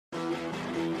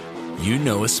You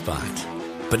know a spot,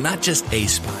 but not just a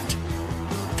spot,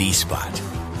 the spot.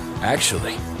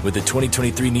 Actually, with the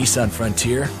 2023 Nissan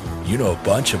Frontier, you know a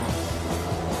bunch of them.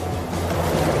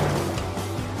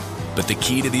 But the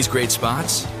key to these great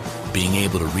spots? Being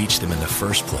able to reach them in the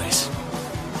first place.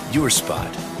 Your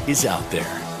spot is out there.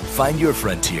 Find your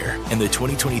Frontier in the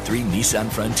 2023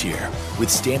 Nissan Frontier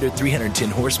with standard 310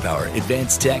 horsepower,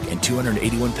 advanced tech, and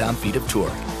 281 pound-feet of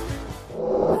torque.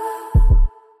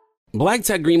 Black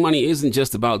Tech Green Money isn't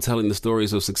just about telling the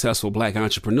stories of successful Black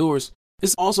entrepreneurs.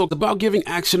 It's also about giving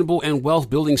actionable and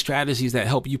wealth-building strategies that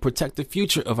help you protect the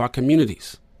future of our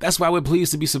communities. That's why we're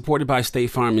pleased to be supported by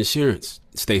State Farm Insurance.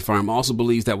 State Farm also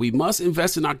believes that we must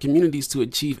invest in our communities to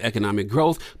achieve economic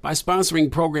growth by sponsoring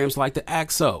programs like the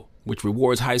ACT-SO, which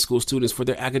rewards high school students for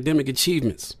their academic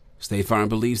achievements. State Farm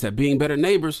believes that being better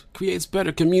neighbors creates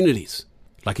better communities.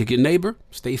 Like a good neighbor,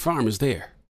 State Farm is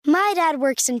there. My dad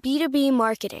works in B2B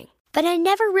marketing, but I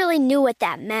never really knew what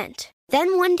that meant.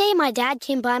 Then one day my dad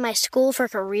came by my school for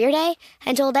career day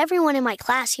and told everyone in my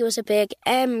class he was a big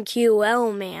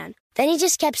MQL man. Then he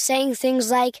just kept saying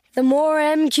things like, the more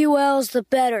MQLs, the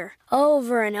better,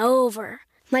 over and over.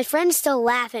 My friends still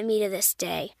laugh at me to this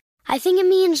day. I think it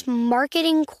means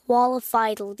marketing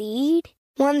qualified lead.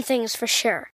 One thing's for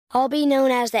sure, I'll be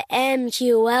known as the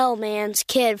MQL man's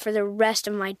kid for the rest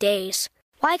of my days.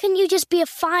 Why couldn't you just be a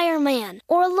fireman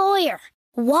or a lawyer?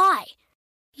 Why?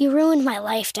 You ruined my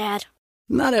life, Dad.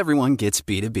 Not everyone gets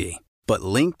B2B, but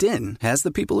LinkedIn has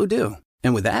the people who do.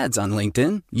 And with ads on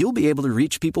LinkedIn, you'll be able to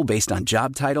reach people based on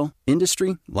job title,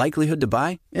 industry, likelihood to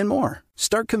buy, and more.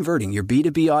 Start converting your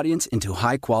B2B audience into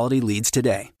high-quality leads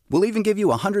today. We'll even give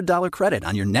you a $100 credit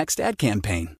on your next ad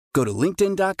campaign. Go to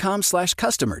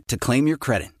linkedin.com/customer to claim your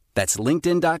credit. That's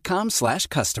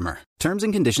linkedin.com/customer. Terms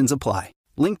and conditions apply.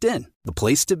 LinkedIn, the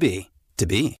place to be, to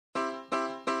be.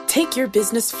 Take your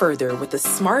business further with the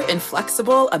smart and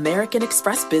flexible American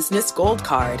Express Business Gold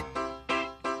Card.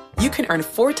 You can earn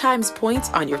 4 times points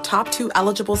on your top 2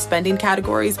 eligible spending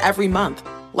categories every month,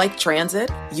 like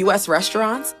transit, U.S.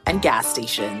 restaurants, and gas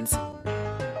stations.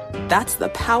 That's the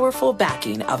powerful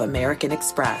backing of American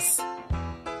Express.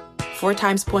 4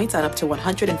 times points on up to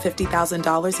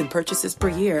 $150,000 in purchases per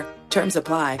year. Terms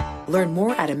apply. Learn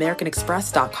more at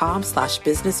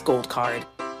americanexpress.com/business gold card.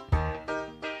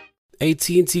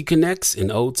 AT&T connects an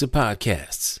ode to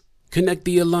podcasts. Connect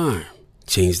the alarm.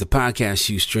 Change the podcast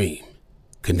you stream.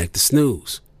 Connect the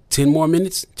snooze. 10 more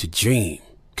minutes to dream.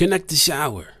 Connect the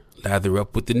shower. Lather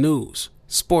up with the news,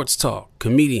 sports talk,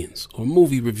 comedians, or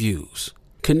movie reviews.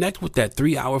 Connect with that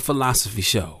 3-hour philosophy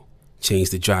show.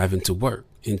 Change the drive into work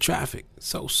in traffic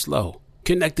so slow.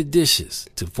 Connect the dishes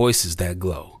to voices that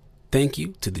glow. Thank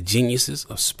you to the geniuses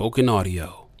of spoken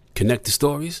audio. Connect the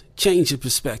stories, change your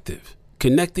perspective.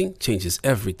 Connecting changes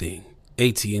everything.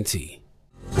 AT&T.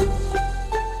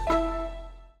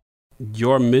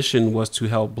 Your mission was to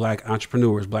help Black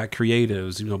entrepreneurs, Black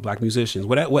creatives, Black musicians,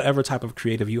 whatever type of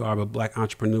creative you are, but Black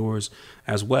entrepreneurs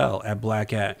as well at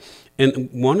Black At.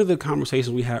 And one of the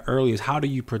conversations we had earlier is how do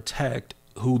you protect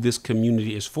who this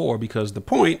community is for? Because the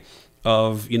point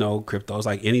of, crypto is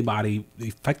like anybody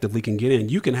effectively can get in.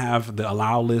 You can have the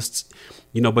allow lists,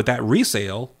 but that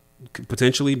resale could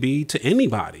potentially be to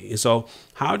anybody. And so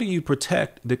how do you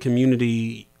protect the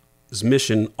community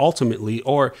mission ultimately,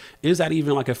 or is that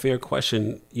even like a fair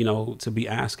question, to be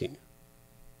asking?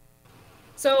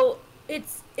 So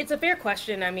it's a fair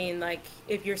question. I mean, like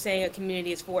if you're saying a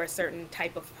community is for a certain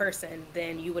type of person,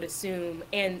 then you would assume,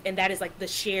 and that is like the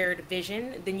shared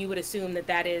vision, then you would assume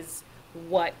that is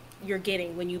what you're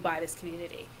getting when you buy this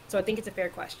community. So I think it's a fair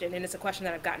question, and it's a question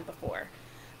that I've gotten before.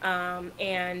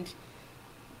 And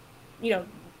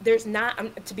there's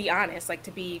not, to be honest, like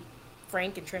to be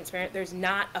frank and transparent, there's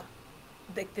not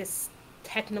this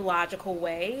technological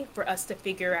way for us to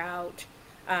figure out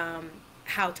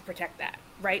how to protect that,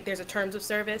 right? There's a terms of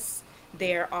service.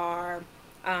 There are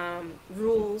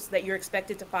rules that you're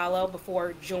expected to follow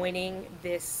before joining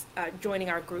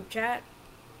our group chat.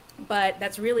 But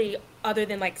that's really, other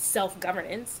than like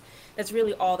self-governance, that's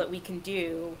really all that we can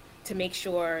do to make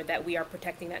sure that we are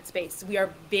protecting that space. We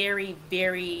are very,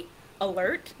 very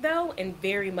alert though, and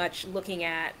very much looking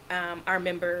at our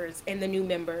members and the new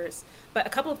members. But a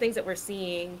couple of things that we're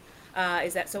seeing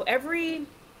is that so every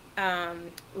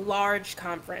large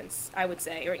conference, I would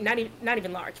say, or not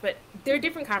even large, but there are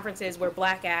different conferences where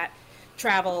Black At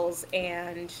travels,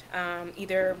 and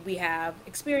either we have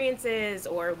experiences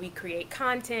or we create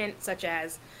content such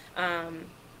as a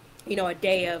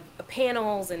day of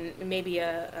panels and maybe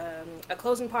a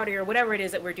closing party or whatever it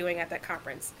is that we're doing at that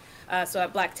conference. So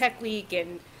at Black Tech Week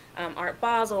and Art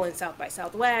Basel and South by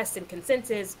Southwest and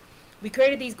Consensus, we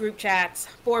created these group chats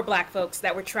for Black folks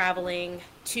that were traveling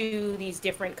to these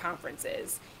different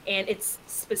conferences. And it's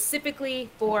specifically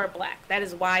for Black. That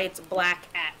is why it's Black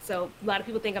at. So a lot of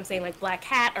people think I'm saying like Black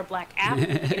Hat or Black App.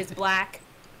 It is Black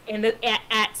and the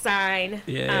at sign,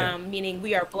 meaning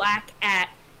we are Black at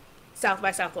South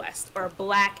by Southwest or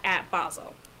Black at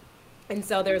Basel. And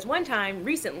so there was one time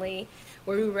recently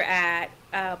where we were at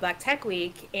Black Tech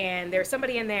Week, and there was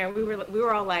somebody in there, and we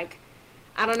were all like,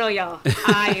 I don't know, y'all.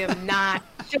 I am not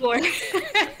sure.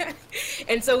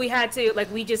 And so we had to, like,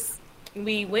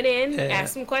 we went in,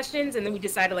 asked some questions, and then we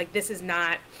decided, like, this is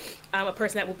not a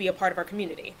person that will be a part of our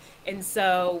community. And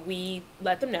so we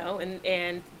let them know,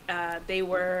 and they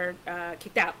were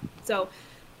kicked out. So,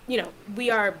 you know,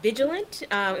 we are vigilant,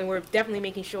 and we're definitely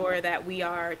making sure that we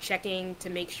are checking to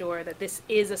make sure that this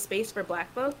is a space for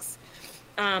Black folks.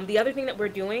 The other thing that we're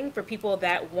doing for people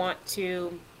that want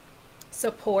to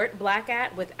support Black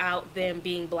at without them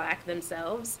being Black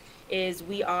themselves is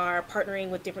we are partnering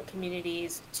with different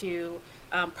communities to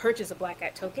purchase a Black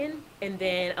at token and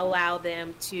then allow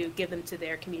them to give them to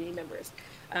their community members.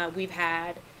 We've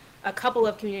had a couple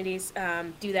of communities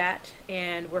do that,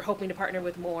 and we're hoping to partner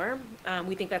with more.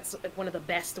 We think that's one of the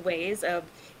best ways of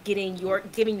giving your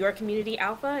community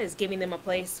alpha, is giving them a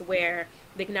place where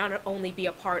they can not only be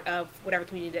a part of whatever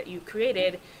community that you've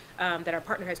created, that our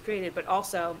partner has created, but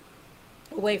also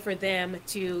a way for them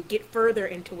to get further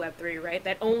into Web3, right?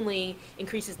 That only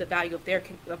increases the value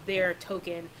of their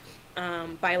token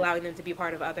by allowing them to be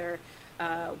part of other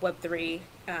Web3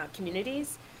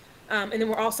 communities. And then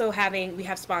we're also we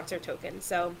have sponsor tokens.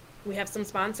 So we have some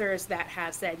sponsors that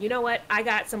have said, you know what, I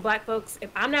got some Black folks,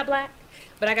 and I'm not Black,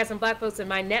 but I got some Black folks in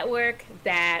my network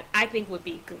that I think would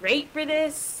be great for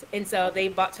this. And so they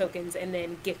bought tokens and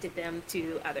then gifted them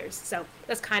to others. So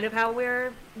that's kind of how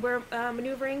we're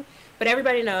maneuvering. But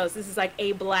everybody knows this is like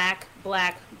a black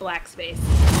space.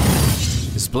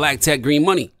 It's Black Tech Green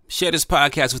Money. Share this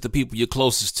podcast with the people you're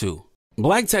closest to.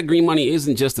 Black Tech Green Money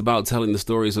isn't just about telling the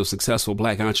stories of successful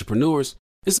Black entrepreneurs.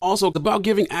 It's also about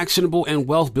giving actionable and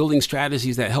wealth-building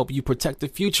strategies that help you protect the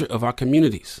future of our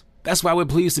communities. That's why we're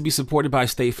pleased to be supported by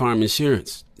State Farm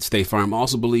Insurance. State Farm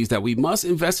also believes that we must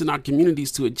invest in our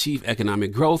communities to achieve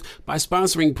economic growth by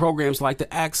sponsoring programs like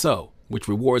the ACT-SO, which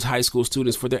rewards high school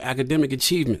students for their academic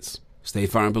achievements.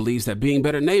 State Farm believes that being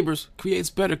better neighbors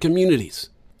creates better communities.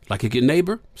 Like a good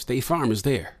neighbor, State Farm is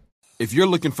there. If you're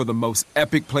looking for the most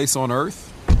epic place on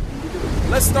Earth,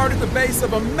 let's start at the base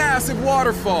of a massive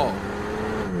waterfall.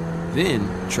 Then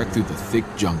trek through the thick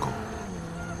jungle.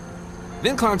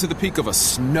 Then climb to the peak of a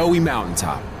snowy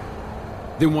mountaintop.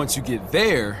 Then once you get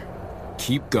there,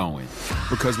 keep going.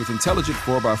 Because with intelligent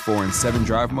 4x4 and 7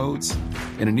 drive modes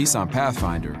and a Nissan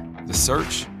Pathfinder, the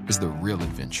search is the real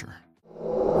adventure.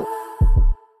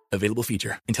 Available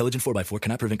feature. Intelligent 4x4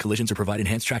 cannot prevent collisions or provide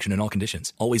enhanced traction in all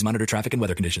conditions. Always monitor traffic and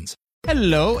weather conditions.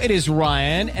 Hello, it is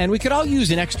Ryan, and we could all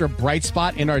use an extra bright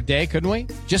spot in our day, couldn't we?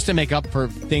 Just to make up for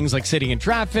things like sitting in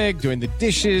traffic, doing the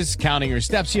dishes, counting your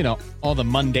steps, you know, all the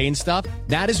mundane stuff.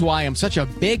 That is why I'm such a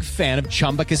big fan of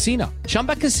Chumba Casino.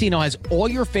 Chumba Casino has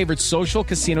all your favorite social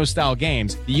casino-style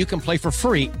games that you can play for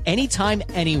free anytime,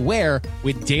 anywhere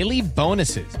with daily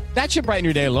bonuses. That should brighten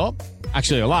your day a little.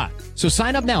 Actually, a lot. So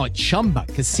sign up now at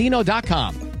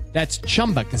ChumbaCasino.com. That's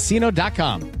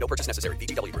ChumbaCasino.com. No purchase necessary.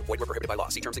 VGW Group. Void where prohibited by law.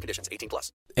 See terms and conditions.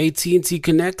 18+. AT&T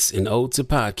connects an ode to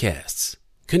podcasts.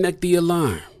 Connect the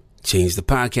alarm. Change the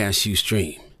podcast you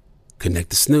stream. Connect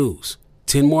the snooze.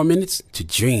 10 more minutes to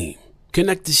dream.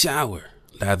 Connect the shower.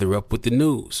 Lather up with the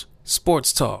news,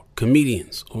 sports talk,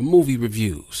 comedians, or movie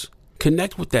reviews.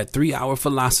 Connect with that 3-hour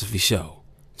philosophy show.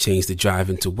 Change the drive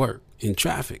into work in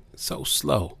traffic so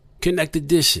slow. Connect the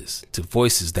dishes to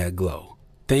voices that glow.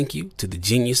 Thank you to the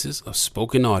geniuses of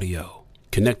spoken audio.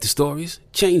 Connect the stories,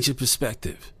 change your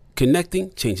perspective.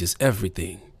 Connecting changes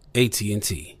everything.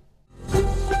 AT&T.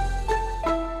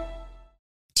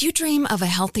 Do you dream of a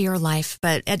healthier life,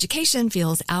 but education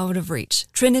feels out of reach?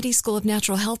 Trinity School of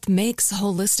Natural Health makes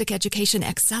holistic education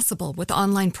accessible with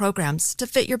online programs to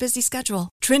fit your busy schedule.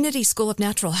 Trinity School of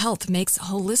Natural Health makes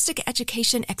holistic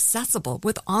education accessible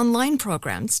with online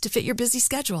programs to fit your busy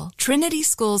schedule. Trinity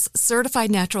School's Certified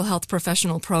Natural Health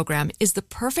Professional Program is the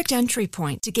perfect entry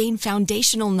point to gain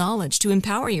foundational knowledge to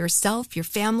empower yourself, your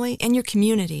family, and your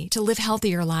community to live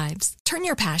healthier lives. Turn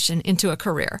your passion into a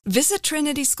career. Visit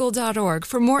trinityschool.org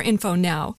for more info now.